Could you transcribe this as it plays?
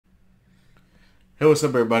Hey, what's up,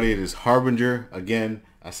 everybody? It is Harbinger again.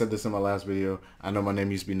 I said this in my last video. I know my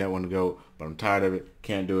name used to be Net One to Go, but I'm tired of it.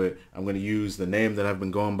 Can't do it. I'm going to use the name that I've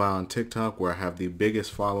been going by on TikTok, where I have the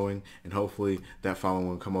biggest following, and hopefully that following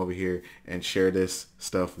will come over here and share this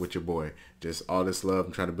stuff with your boy. Just all this love.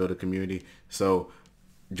 I'm trying to build a community. So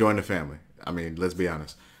join the family. I mean, let's be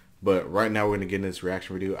honest. But right now we're going to get into this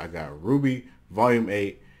reaction video. I got Rwby Volume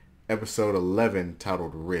 8, Episode 11,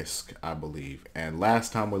 titled Risk, I believe. And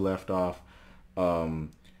last time we left off, Team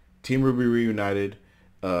Rwby reunited.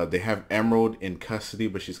 They have Emerald in custody,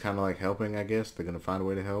 but she's kind of like helping, I guess. They're going to find a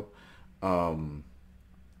way to help.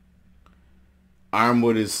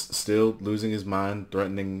 Ironwood is still losing his mind,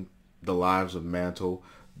 threatening the lives of Mantle.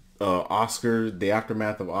 Oscar, the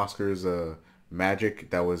aftermath of Oscar's magic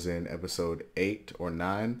that was in episode 8 or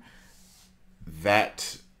 9,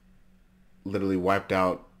 that literally wiped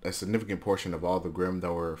out a significant portion of all the Grimm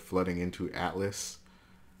that were flooding into Atlas.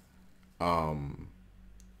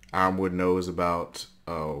 Ironwood knows about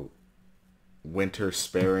Winter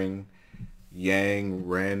sparing Yang,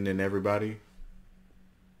 Ren, and everybody.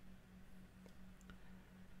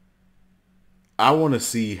 I want to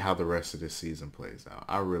see how the rest of this season plays out.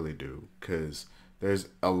 I really do, because there's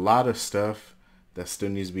a lot of stuff that still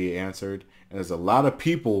needs to be answered, and there's a lot of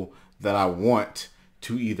people that I want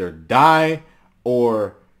to either die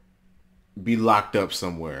or be locked up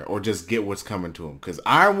somewhere, or just get what's coming to him. Because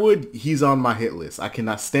Ironwood, he's on my hit list. I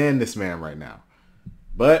cannot stand this man right now.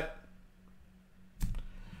 But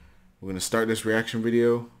we're going to start this reaction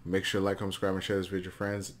video. Make sure to like, comment, subscribe, and share this with your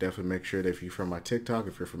friends. Definitely make sure that if you're from my TikTok,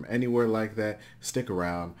 if you're from anywhere like that, stick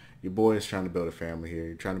around. Your boy is trying to build a family here.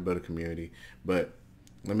 You're trying to build a community. But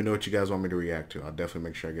let me know what you guys want me to react to. I'll definitely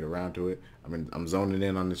make sure I get around to it. I mean, I'm zoning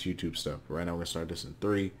in on this YouTube stuff. Right now, we're going to start this in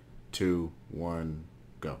 3, 2, 1,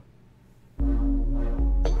 go.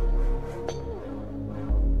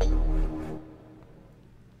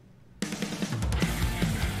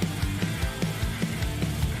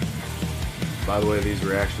 By the way, these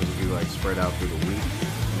reactions will be like spread out through the week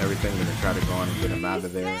and everything. We're gonna try to go on and get them out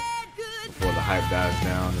of there before the hype dies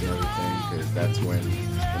down and everything, because that's when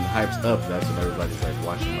the hype's up, that's when everybody's like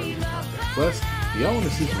watching my Rwby content. Plus, y'all want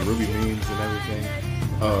to see some Rwby memes and everything.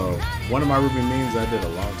 One of my Rwby memes I did a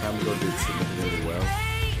long time ago did significantly well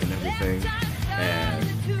and everything, and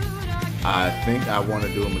I think I want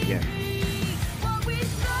to do them again.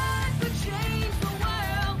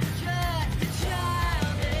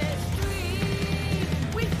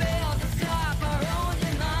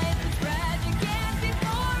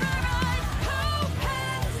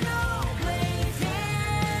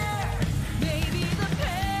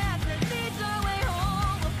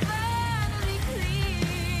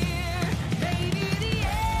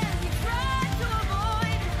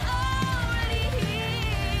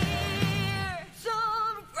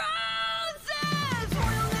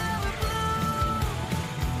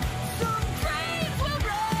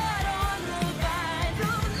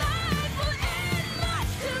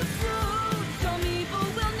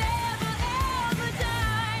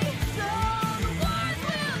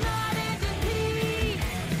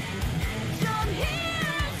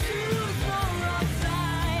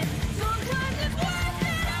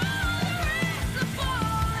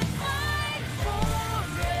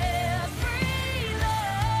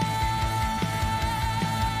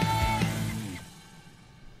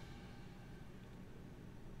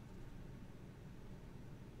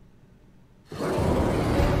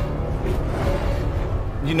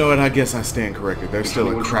 You know what? I guess I stand corrected. There's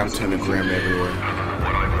still a crap ton of Grimm everywhere.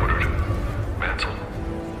 What I've ordered. Mantle.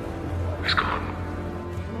 He's gone.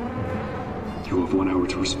 You have 1 hour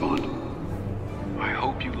to respond. I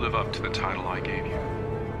hope you live up to the title I gave you.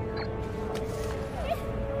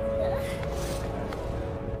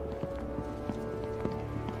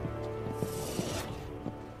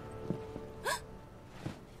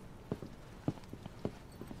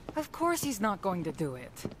 Of course he's not going to do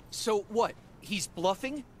it. So what? He's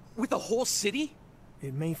bluffing? With the whole city?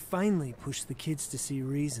 It may finally push the kids to see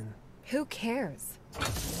reason. Who cares?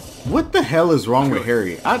 What the hell is wrong with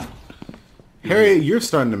Harry? Harry, you're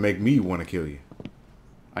starting to make me want to kill you.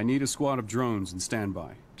 I need a squad of drones in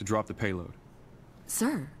standby to drop the payload.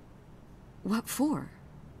 Sir, what for?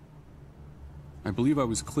 I believe I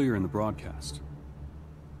was clear in the broadcast.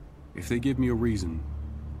 If they give me a reason,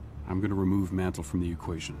 I'm going to remove Mantle from the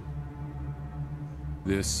equation.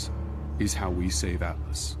 This is how we save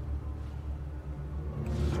Atlas.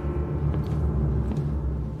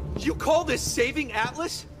 You call this saving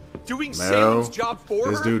Atlas? Doing No, Salem's job for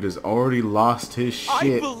her? this dude has already lost his I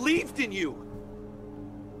shit. believed in you!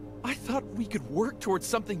 I thought we could work towards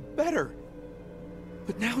something better.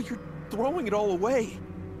 But now you're throwing it all away.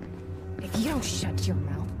 If you don't shut your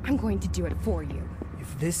mouth, I'm going to do it for you.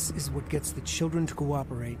 If this is what gets the children to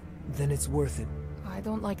cooperate, then it's worth it. I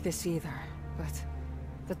don't like this either, but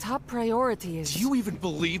the top priority is... Do you even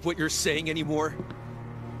believe what you're saying anymore?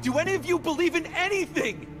 Do any of you believe in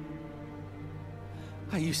anything?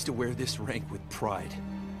 I used to wear this rank with pride.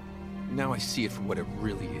 Now I see it for what it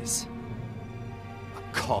really is.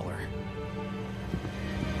 A collar.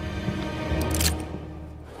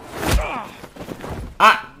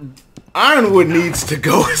 Ironwood needs to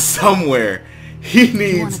go somewhere. He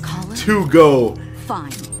needs to go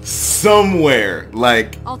Fine. somewhere.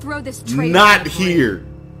 Like, I'll throw this traitor not here.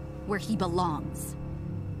 where he belongs.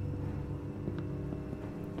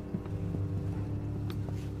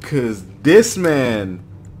 Cause this man...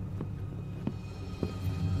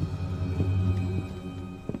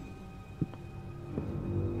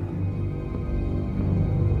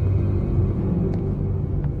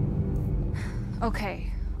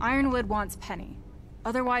 Okay, Ironwood wants Penny.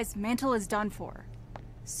 Otherwise, Mantle is done for.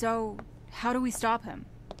 So, how do we stop him?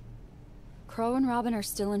 Crow and Robin are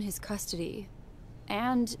still in his custody.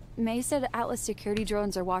 And May said Atlas security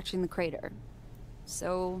drones are watching the crater.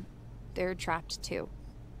 So, they're trapped too.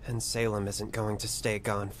 And Salem isn't going to stay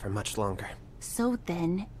gone for much longer. So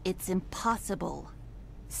then, it's impossible.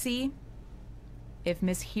 See? If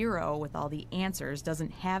Miss Hero with all the answers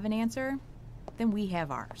doesn't have an answer, then we have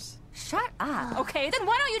ours. Shut up. Okay, then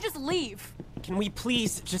why don't you just leave? Can we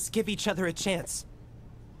please just give each other a chance?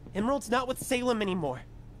 Emerald's not with Salem anymore.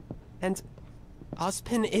 And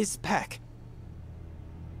Ozpin is back.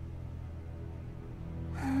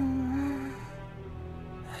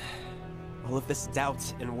 All of this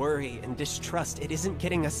doubt and worry and distrust, it isn't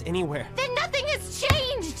getting us anywhere. Then nothing has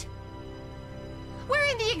changed! We're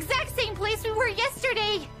in the exact same place we were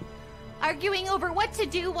yesterday! Arguing over what to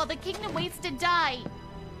do while the kingdom waits to die.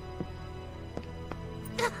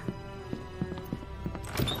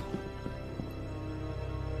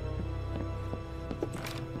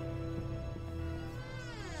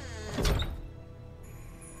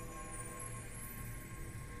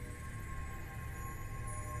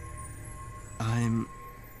 I'm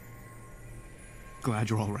glad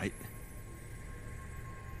you're all right.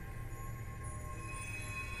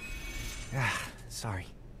 Sorry.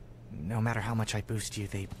 No matter how much I boost you,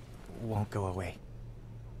 they won't go away.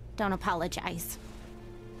 Don't apologize.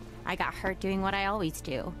 I got hurt doing what I always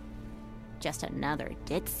do. Just another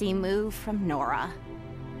ditzy move from Nora.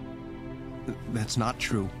 That's not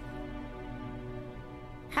true.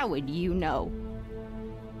 How would you know?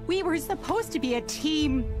 We were supposed to be a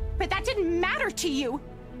team, but that didn't matter to you.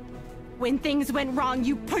 When things went wrong,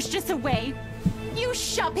 you pushed us away. You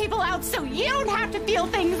shut people out so you don't have to feel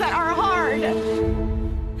things that are hard.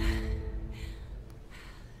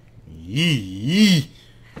 Yee.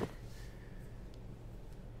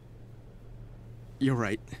 You're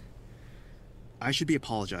right. I should be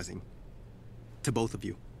apologizing. To both of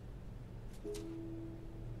you.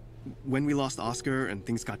 When we lost Oscar and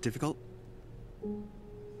things got difficult,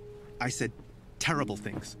 I said terrible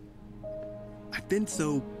things. I've been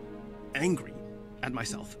so angry at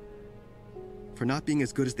myself. For not being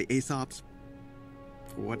as good as the Aesops,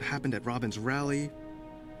 for what happened at Robin's rally,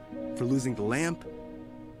 for losing the lamp.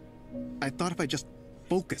 I thought if I just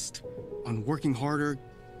focused on working harder,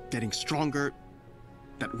 getting stronger,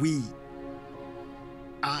 that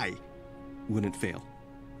I wouldn't fail.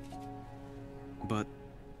 But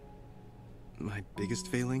my biggest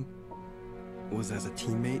failing was as a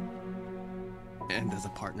teammate and as a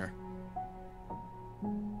partner.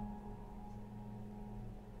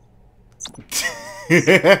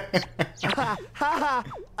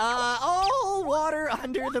 All water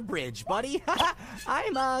under the bridge, buddy.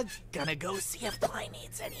 I'm, gonna go see if Pie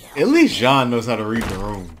needs any help. At least Jean knows how to read the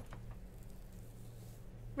room.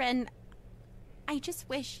 Ren, I just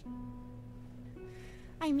wish...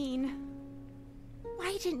 I mean...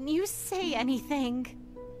 Why didn't you say anything?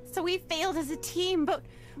 So we failed as a team, but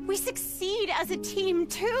we succeed as a team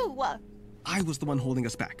too! I was the one holding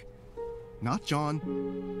us back. Not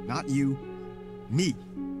John, not you, me.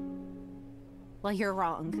 Well, you're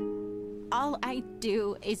wrong. All I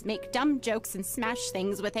do is make dumb jokes and smash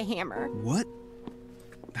things with a hammer. What?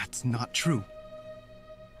 That's not true.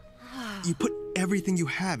 You put everything you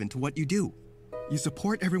have into what you do. You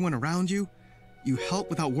support everyone around you. You help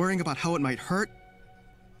without worrying about how it might hurt.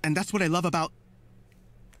 And that's what I love about...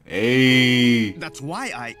 Hey. That's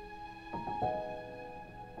why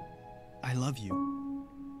I love you.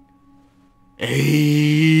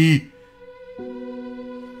 Hey.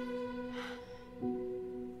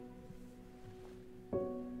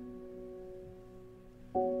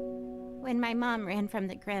 When my mom ran from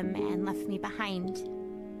the Grim and left me behind,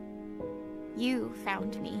 You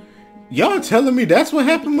found me. Y'all telling me that's what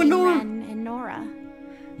happened with Nora? Ren and Nora.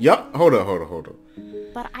 Yup. Hold up.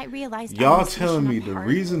 But I realized y'all telling me the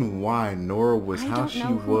reason why Nora was how she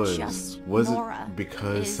was it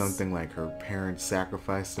because something like her parents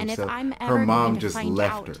sacrificed themselves? Her mom just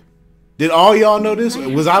left her. Did all y'all know this?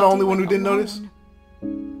 Was I the only one who didn't know this?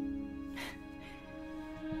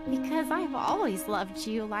 Because I've always loved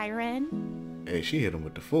you, Lyran. Hey, she hit him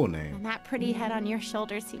with the full name. And that pretty head on your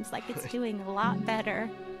shoulder seems like it's doing a lot better.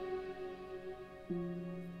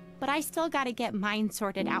 But I still gotta get mine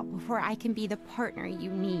sorted out before I can be the partner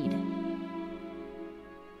you need.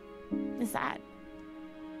 Is that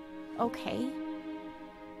okay?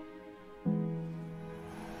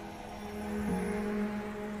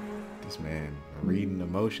 This man reading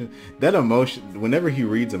emotion. That emotion, whenever he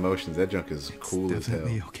reads emotions, that junk is cool as hell.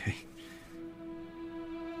 Okay.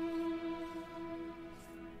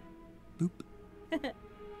 Boop.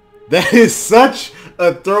 That is such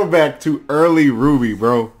a throwback to early Rwby,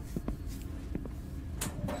 bro.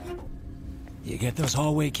 You get those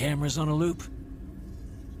hallway cameras on a loop?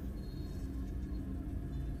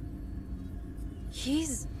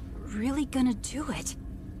 He's really gonna do it.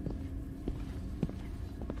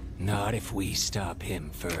 Not if we stop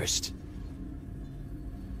him first.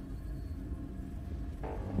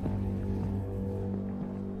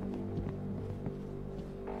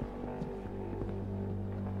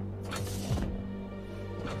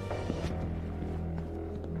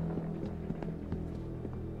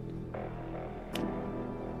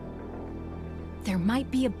 There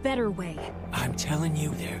might be a better way. I'm telling you,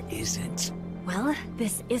 there isn't. Well,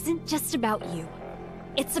 this isn't just about you.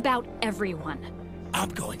 It's about everyone. I'm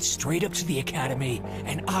going straight up to the academy,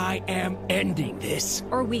 and I am ending this.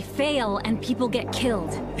 Or we fail and people get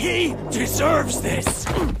killed. He deserves this!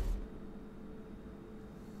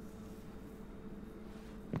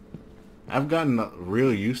 I've gotten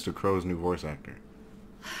real used to Crow's new voice actor.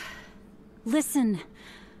 Listen,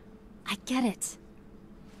 I get it.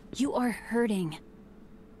 You are hurting.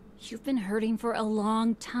 You've been hurting for a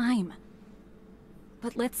long time.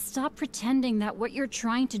 But let's stop pretending that what you're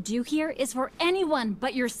trying to do here is for anyone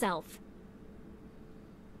but yourself.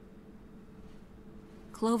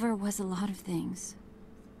 Clover was a lot of things.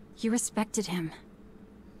 You respected him.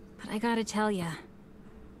 But I gotta tell ya,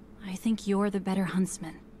 I think you're the better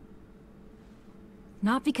huntsman.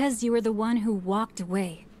 Not because you were the one who walked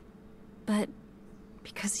away, but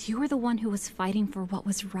because you were the one who was fighting for what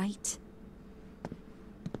was right.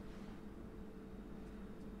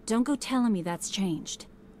 Don't go telling me that's changed.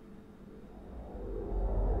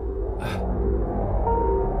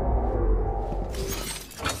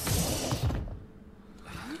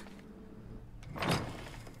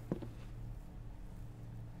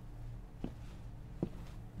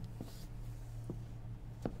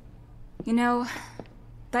 You know,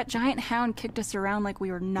 that giant hound kicked us around like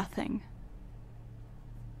we were nothing.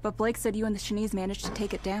 But Blake said you and the Shanice managed to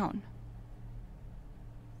take it down.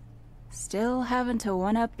 Still having to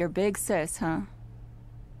one-up your big sis, huh?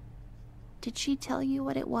 Did she tell you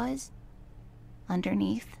what it was?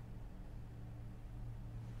 Underneath?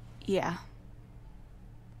 Yeah.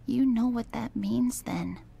 You know what that means,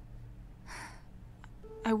 then.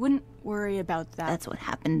 I wouldn't worry about that. That's what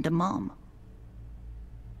happened to Mom.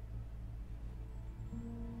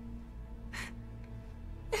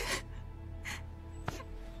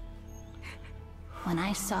 When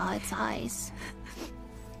I saw its eyes,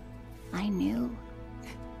 I knew.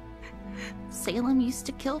 Salem used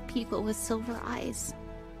to kill people with silver eyes,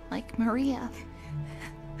 like Maria.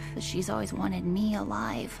 But she's always wanted me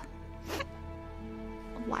alive.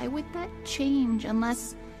 Why would that change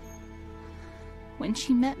unless... when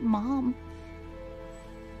she met Mom,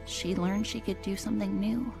 she learned she could do something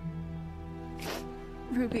new.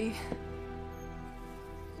 Rwby.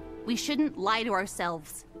 We shouldn't lie to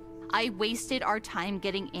ourselves. I wasted our time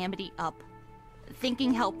getting Amity up,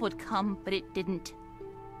 thinking help would come, but it didn't.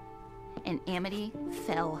 And Amity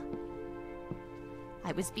fell.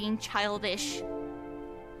 I was being childish.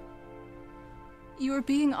 You were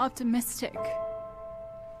being optimistic.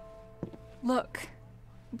 Look,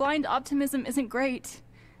 blind optimism isn't great,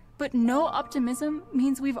 but no optimism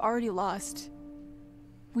means we've already lost.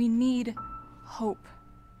 We need hope.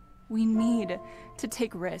 We need to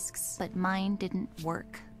take risks. But mine didn't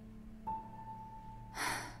work.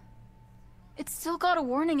 It's still got a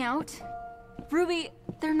warning out. Rwby,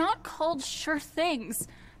 they're not called sure things.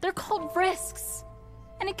 They're called risks.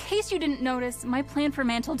 And in case you didn't notice, my plan for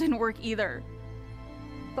Mantle didn't work either.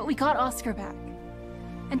 But we got Oscar back.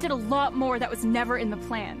 And did a lot more that was never in the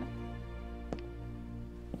plan.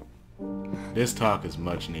 This talk is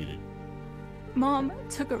much needed. Mom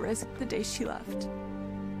took a risk the day she left.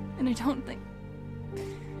 And I don't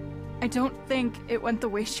think it went the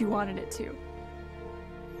way she wanted it to.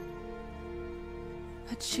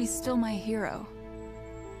 But she's still my hero.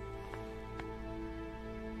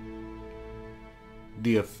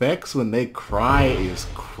 The effects when they cry is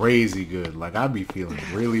crazy good. Like, I'd be feeling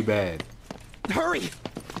really bad. Hurry!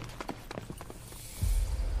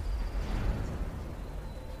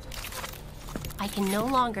 I can no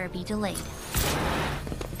longer be delayed.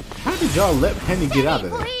 How did y'all let Penny get out of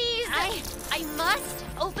there? Please! I must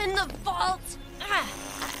open the vault! I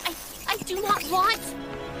do not want...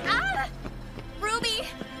 Rooby!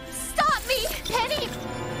 Stop me! Penny!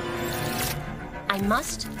 I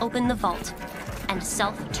must open the vault and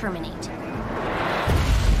self-terminate.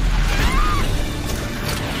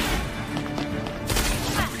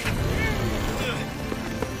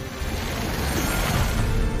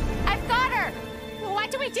 I've got her!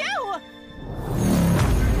 What do we do? You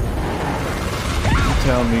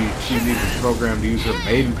tell me she needs a program to use her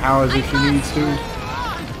maiden powers if she needs to?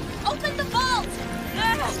 Open the vault!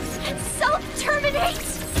 And self-terminate!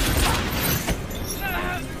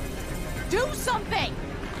 Do something!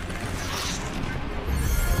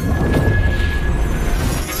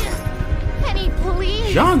 Penny,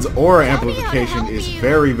 please! John's aura amplification is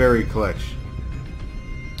very, very clutch.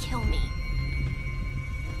 Kill me.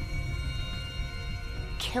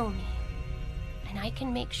 Kill me. And I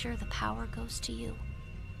can make sure the power goes to you.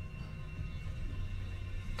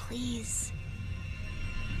 Please.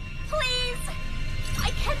 Please! I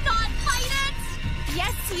cannot fight it!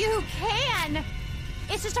 Yes, you can!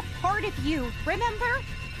 It's just a part of you, remember?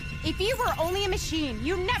 If you were only a machine,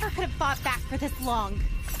 you never could have fought back for this long.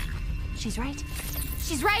 She's right.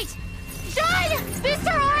 She's right! John!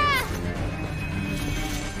 Booster Aura!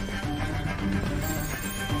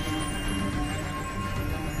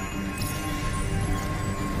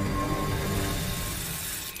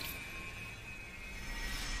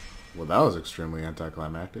 Well, that was extremely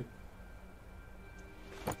anticlimactic.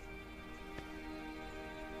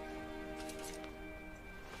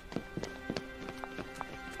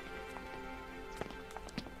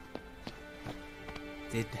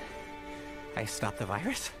 Did I stop the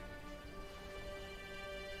virus?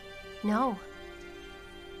 No.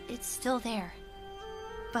 It's still there.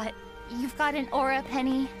 But you've got an aura,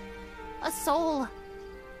 Penny. A soul.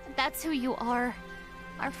 That's who you are.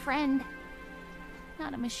 Our friend.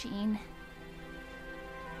 Not a machine.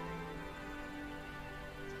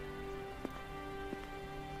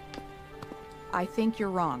 I think you're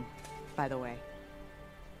wrong, by the way.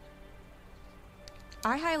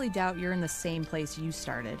 I highly doubt you're in the same place you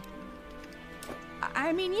started.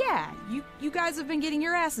 I mean, yeah, you guys have been getting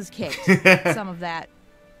your asses kicked. Some of that,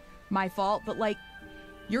 my fault, but like,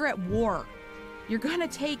 you're at war. You're gonna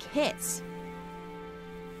take hits.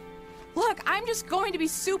 Look, I'm just going to be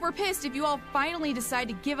super pissed if you all finally decide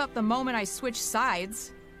to give up the moment I switch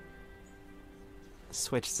sides.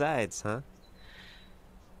 Switch sides, huh?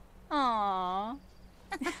 Aww.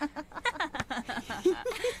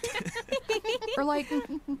 Or like,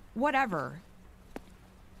 whatever.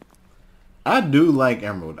 I do like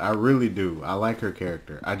Emerald. I really do. I like her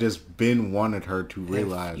character. I just wanted her to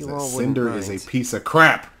realize you that all Cinder wouldn't is a mind, piece of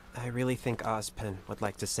crap. I really think Ozpin would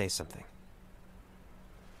like to say something.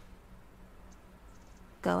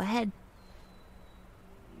 Go ahead.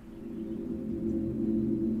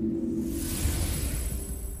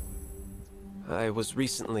 I was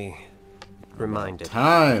recently reminded of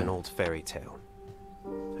Time. an old fairy tale.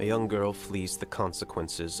 A young girl flees the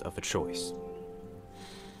consequences of a choice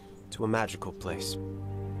to a magical place.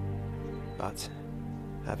 But,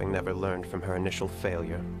 having never learned from her initial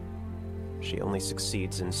failure, she only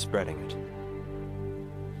succeeds in spreading it.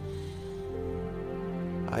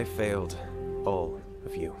 I failed all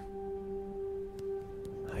of you.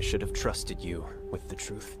 I should have trusted you with the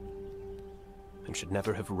truth, and should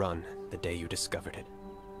never have run the day you discovered it.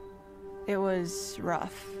 It was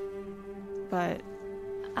rough, but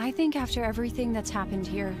I think after everything that's happened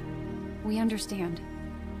here, we understand.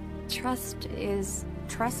 Trust is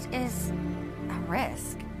a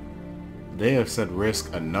risk. They have said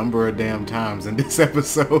risk a number of damn times in this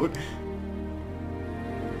episode.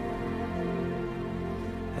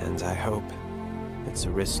 And I hope it's a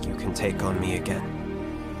risk you can take on me again.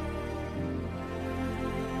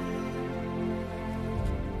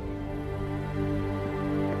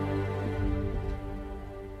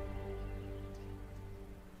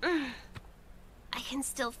 I can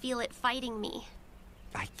still feel it fighting me.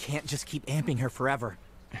 I can't just keep amping her forever.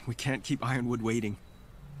 We can't keep Ironwood waiting.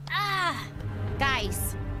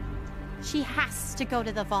 Guys, she has to go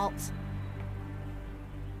to the vault.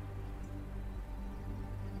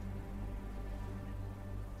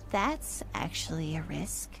 That's actually a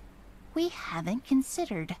risk we haven't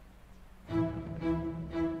considered.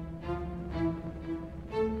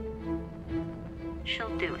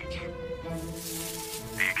 She'll do it.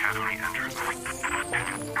 The Academy enters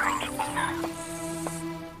front alone.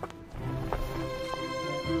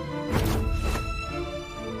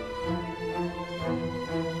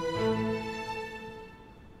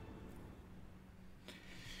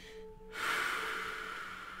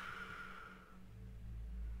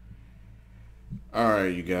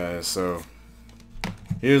 Alright, you guys, so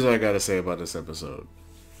here's what I gotta say about this episode.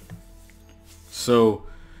 So,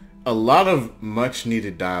 a lot of much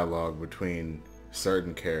needed dialogue between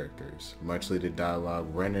certain characters. Much needed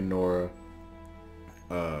dialogue, Ren and Nora,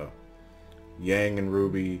 Yang and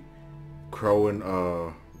Rwby, Crow and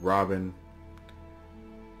Robin,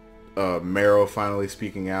 Marrow finally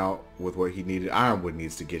speaking out with what he needed. Ironwood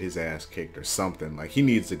needs to get his ass kicked or something. Like, he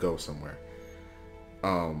needs to go somewhere.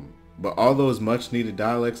 But all those much needed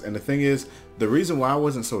dialects, and the thing is, the reason why I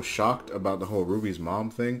wasn't so shocked about the whole Ruby's mom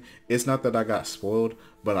thing, it's not that I got spoiled,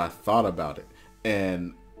 but I thought about it.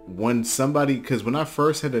 And when somebody, because when I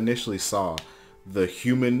first had initially saw the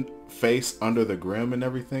human face under the grim and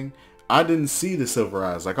everything, I didn't see the silver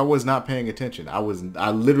eyes. Like, I was not paying attention. I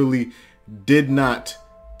literally did not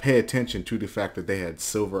pay attention to the fact that they had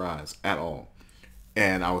silver eyes at all.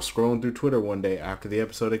 And I was scrolling through Twitter one day after the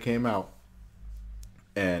episode had came out,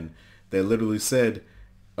 and they literally said,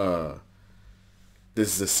 this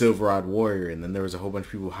is a silver-eyed warrior, and then there was a whole bunch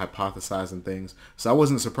of people hypothesizing things. So I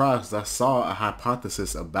wasn't surprised. I saw a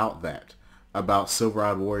hypothesis about that, about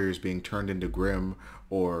silver-eyed warriors being turned into grim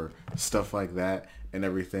or stuff like that and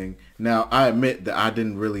everything. Now, I admit that I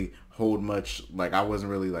didn't really hold much, like, I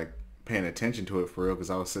wasn't really, like, paying attention to it for real, because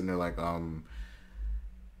I was sitting there like,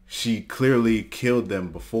 she clearly killed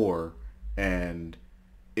them before, and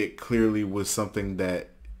it clearly was something that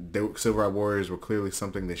the Silver-Eyed Warriors were clearly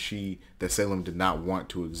something that Salem did not want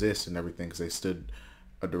to exist and everything, because they stood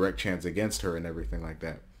a direct chance against her and everything like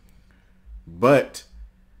that. But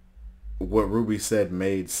what Rwby said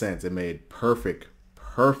made sense. It made perfect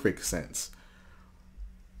sense.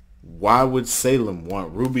 Why would Salem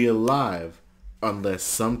want Rwby alive unless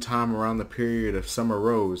sometime around the period of Summer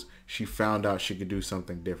Rose she found out she could do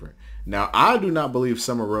something different? Now, I do not believe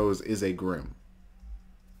Summer Rose is a Grim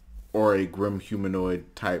or a grim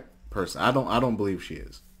humanoid type person. I don't believe she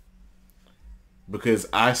is. Because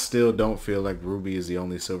I still don't feel like Rwby is the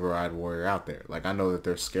only silver-eyed warrior out there. Like, I know that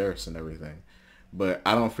they're scarce and everything, but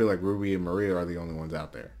I don't feel like Rwby and Maria are the only ones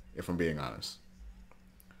out there, if I'm being honest.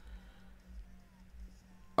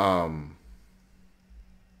 The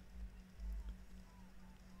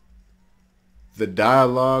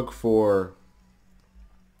dialogue for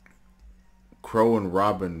Crow and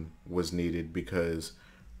Robin was needed because,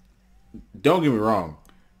 don't get me wrong,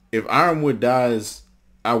 if Ironwood dies,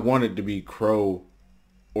 I want it to be Crow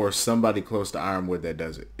or somebody close to Ironwood that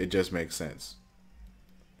does it. It just makes sense.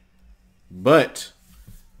 But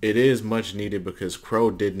it is much needed because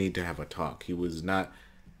Crow did need to have a talk. He was not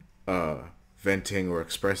venting or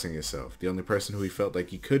expressing himself. The only person who he felt like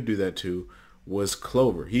he could do that to was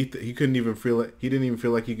Clover. He couldn't even feel it. He didn't even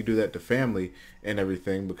feel like he could do that to family and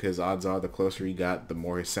everything, because odds are the closer he got, the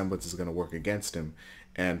more his semblance is going to work against him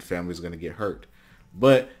and family's going to get hurt.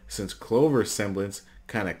 But since Clover's semblance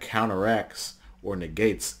kind of counteracts or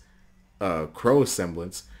negates Crow's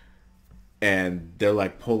semblance, and they're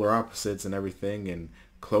like polar opposites and everything, and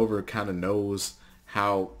Clover kind of knows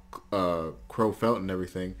how Crow felt and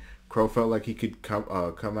everything. Crow felt like he could come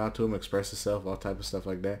out to him, express himself, all type of stuff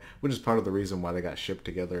like that, which is part of the reason why they got shipped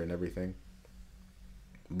together and everything.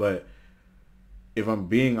 But if I'm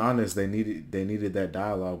being honest, they needed that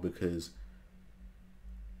dialogue because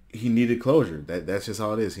he needed closure. That's just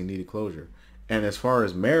all it is. He needed closure. And as far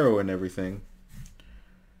as Marrow and everything,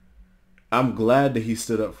 I'm glad that he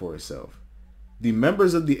stood up for himself. The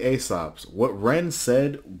members of the Aesops, what Ren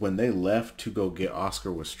said when they left to go get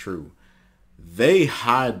Oscar was true. They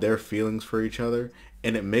hide their feelings for each other,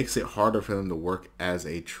 and it makes it harder for them to work as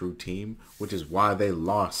a true team, which is why they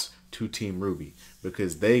lost to Team Rwby,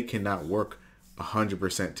 because they cannot work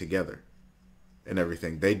 100% together and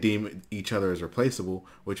everything. They deem each other as replaceable,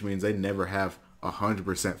 which means they never have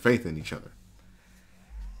 100% faith in each other.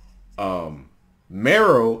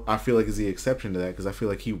 Marrow, I feel like, is the exception to that, because I feel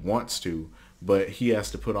like he wants to, but he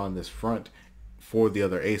has to put on this front for the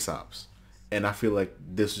other Aesops. And I feel like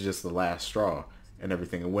this is just the last straw and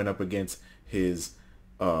everything. It went up against his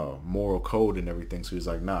moral code and everything. So he's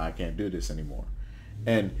like, nah, I can't do this anymore.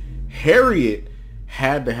 And Harriet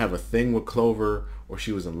had to have a thing with Clover, or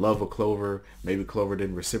she was in love with Clover. Maybe Clover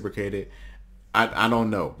didn't reciprocate it. I don't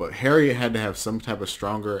know, but Harriet had to have some type of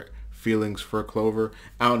stronger feelings for Clover.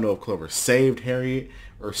 I don't know if Clover saved Harriet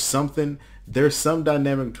or something. There's some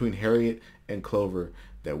dynamic between Harriet and Clover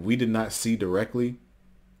that we did not see directly,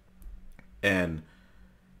 and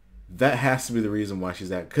that has to be the reason why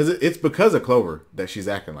she's acting. Because it's because of Clover that she's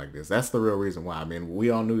acting like this. That's the real reason why. I mean, we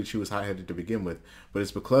all knew that she was hot-headed to begin with, but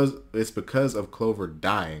it's because of Clover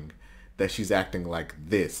dying that she's acting like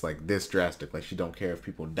this drastic. Like, she don't care if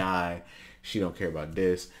people die. She don't care about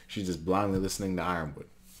this. She's just blindly listening to Ironwood.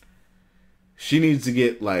 She needs to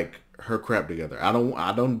get like her crap together. I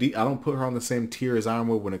don't put her on the same tier as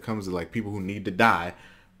Ironwood when it comes to like people who need to die,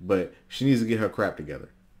 but she needs to get her crap together.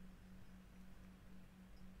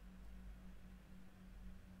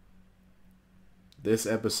 This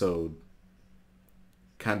episode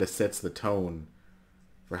kind of sets the tone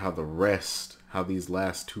for how these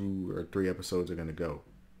last 2 or 3 episodes are going to go.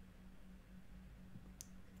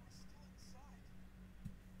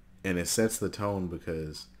 And it sets the tone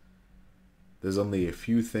because there's only a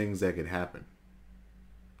few things that could happen.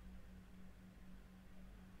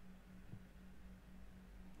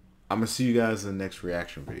 I'm going to see you guys in the next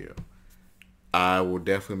reaction video. I will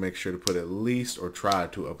definitely make sure to put at least, or try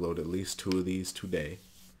to upload at least 2 of these today.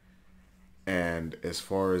 And as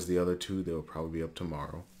far as the other 2, they'll probably be up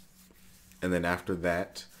tomorrow. And then after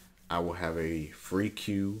that, I will have a free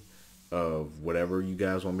queue of whatever you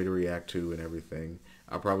guys want me to react to and everything.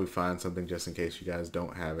 I'll probably find something just in case you guys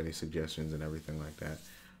don't have any suggestions and everything like that.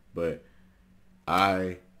 But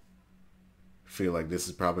I feel like this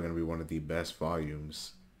is probably going to be one of the best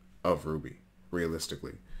volumes of Rwby,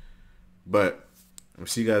 realistically. But I'll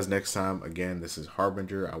see you guys next time. Again, this is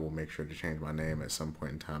Harbinger. I will make sure to change my name at some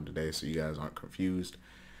point in time today so you guys aren't confused.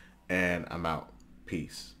 And I'm out.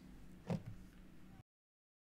 Peace.